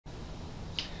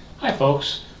Hi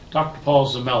folks, Dr. Paul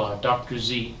Zamella, Dr.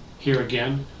 Z, here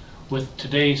again with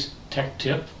today's tech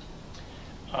tip.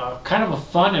 Kind of a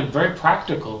fun and very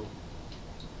practical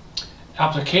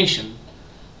application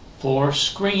for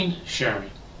screen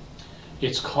sharing.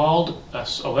 It's called a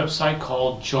website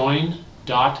called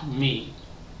join.me.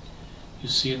 You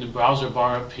see in the browser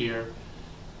bar up here,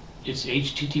 it's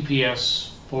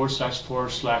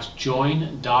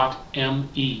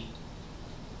https://join.me.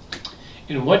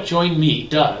 And what JoinMe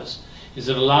does is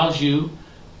it allows you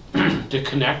to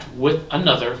connect with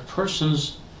another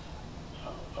person's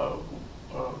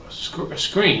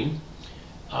screen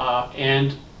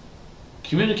and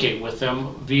communicate with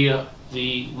them via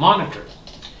the monitor.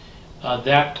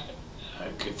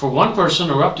 For one person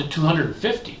or up to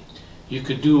 250, you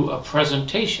could do a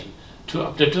presentation.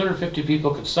 Up to 250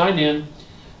 people could sign in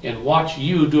and watch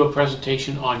you do a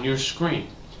presentation on your screen.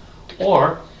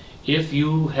 Or if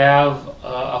you have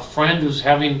a friend who's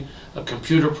having a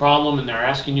computer problem and they're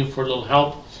asking you for a little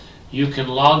help, you can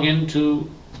log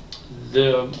into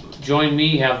the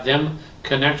JoinMe, have them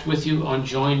connect with you on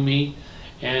JoinMe,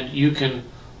 and you can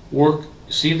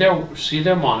see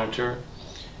their monitor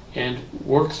and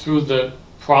work through the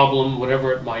problem,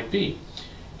 whatever it might be.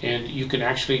 And you can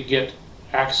actually get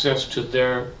access to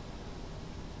their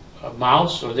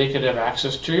mouse, or they could have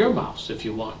access to your mouse if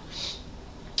you want.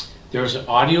 There's an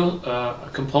audio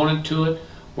component to it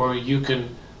where you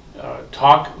can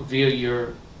talk via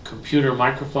your computer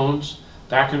microphones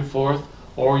back and forth,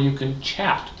 or you can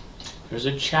chat. There's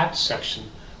a chat section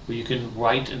where you can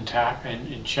write and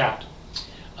chat.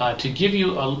 To give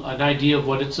you an idea of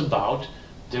what it's about,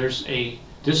 this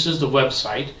is the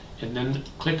website, and then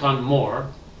click on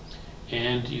More,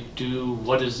 and you do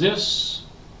What is this?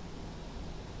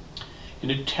 And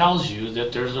it tells you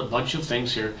that there's a bunch of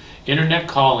things here. Internet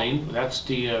calling, that's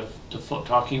the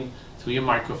talking through your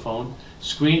microphone.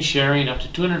 Screen sharing, up to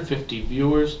 250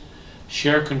 viewers.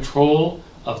 Share control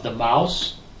of the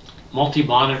mouse.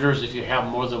 Multi-monitors if you have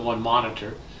more than one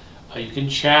monitor. You can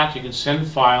chat, you can send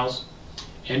files,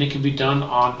 and it can be done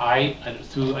on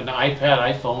through an iPad,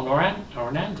 iPhone, or an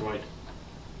Android.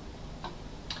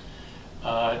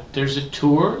 There's a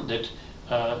tour it's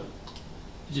a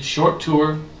short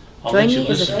tour. JoinMe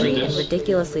is a free and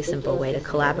ridiculously simple way to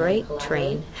collaborate,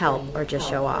 train, help, or just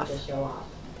show off.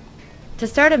 To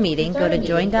start a meeting, go to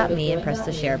join.me and press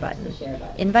the share button.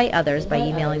 Invite others by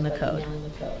emailing the code.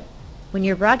 When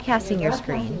you're broadcasting your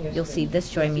screen, you'll see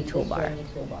this JoinMe toolbar.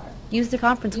 Use the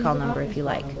conference call number if you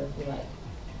like.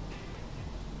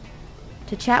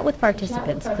 To chat with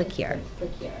participants, click here.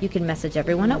 You can message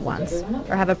everyone at once,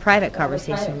 or have a private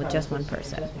conversation with just one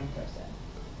person.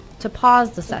 To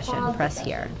pause the session, press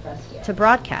here. To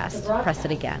broadcast, press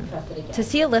it again. To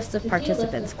see a list of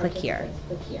participants, click here.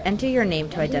 Enter your name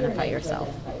to identify yourself.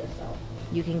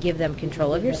 You can give them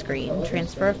control of your screen,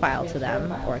 transfer a file to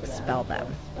them, or expel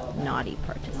them. Naughty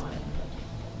participant.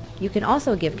 You can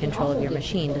also give control of your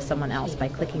machine to someone else by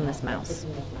clicking this mouse.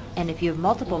 And if you have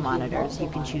multiple monitors, you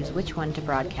can choose which one to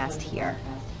broadcast here.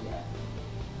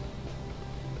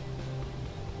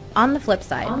 On the flip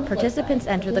side, participants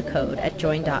enter the code at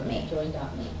join.me.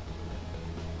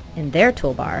 In their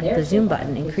toolbar, the zoom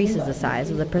button increases the size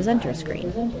of the presenter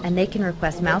screen, and they can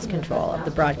request mouse control of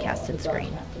the broadcasted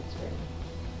screen.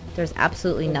 There's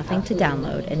absolutely nothing to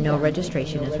download, and no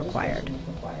registration is required.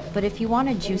 But if you want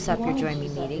to juice up your JoinMe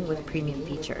meeting with premium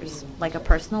features, like a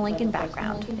personal link and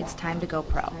background, it's time to go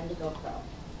pro.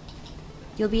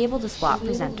 You'll be able to swap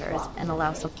presenters and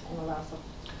allow some...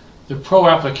 The Pro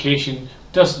application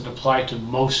doesn't apply to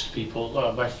most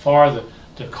people. By far the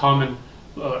common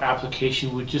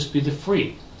application would just be the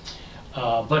free.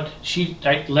 But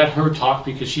I let her talk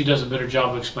because she does a better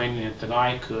job of explaining it than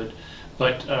I could.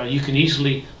 But you can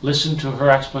easily listen to her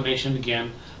explanation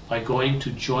again by going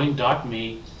to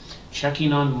join.me,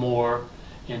 checking on More,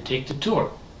 and take the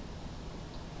tour.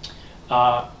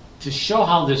 To show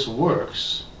how this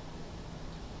works,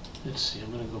 let's see,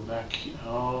 I'm going to go back here.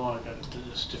 Oh, I got to do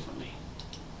this differently.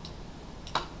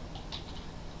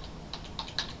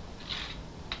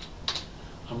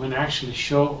 I'm going to actually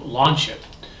launch it.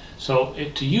 So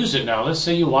to use it now, let's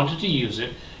say you wanted to use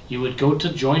it, you would go to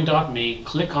join.me,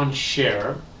 click on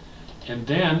share, and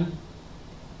then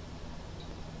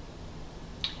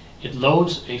it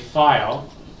loads a file,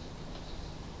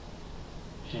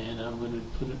 and I'm going to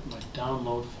put it in my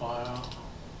download file.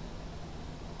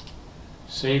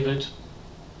 Save it,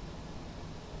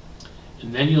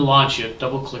 and then you launch it,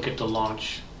 double click it to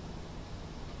launch,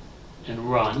 and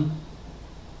run.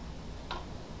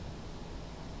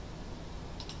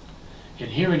 And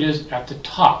here it is at the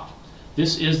top.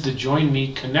 This is the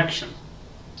JoinMe connection.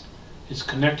 It's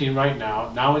connecting right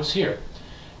now. Now it's here.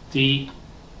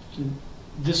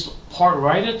 This part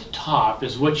right at the top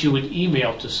is what you would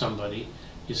email to somebody.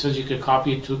 It says you could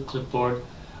copy it to a clipboard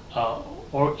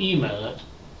or email it.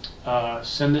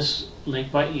 Send this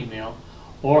link by email,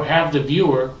 or have the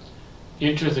viewer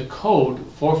enter the code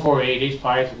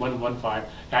 448-85115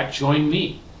 at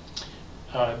join.me.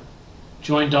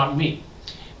 Join.me.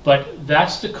 But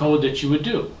that's the code that you would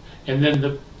do. And then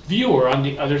the viewer on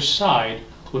the other side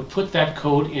would put that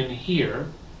code in here,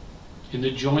 in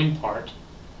the join part.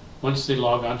 Once they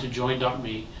log on to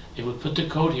join.me, they would put the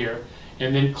code here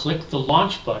and then click the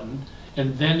launch button,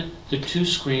 and then the two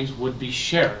screens would be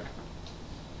shared.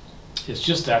 It's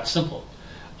just that simple.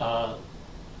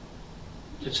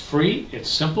 It's free, it's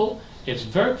simple, it's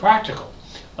very practical.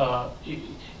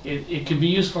 It can be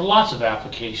used for lots of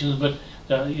applications, but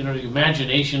the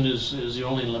imagination is the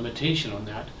only limitation on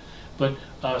that. But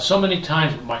so many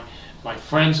times my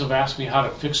friends have asked me how to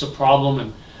fix a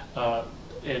problem,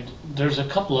 and there's a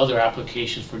couple other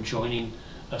applications for joining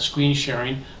screen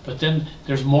sharing, but then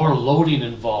there's more loading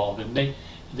involved, and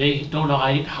they don't know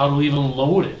how to even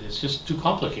load it. It's just too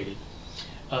complicated.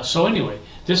 So anyway,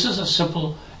 this is a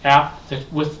simple app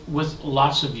that with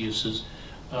lots of uses.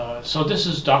 So this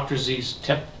is Dr. Z's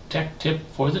tech tip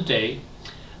for the day.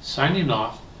 Signing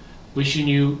off, wishing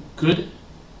you good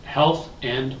health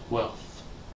and wealth.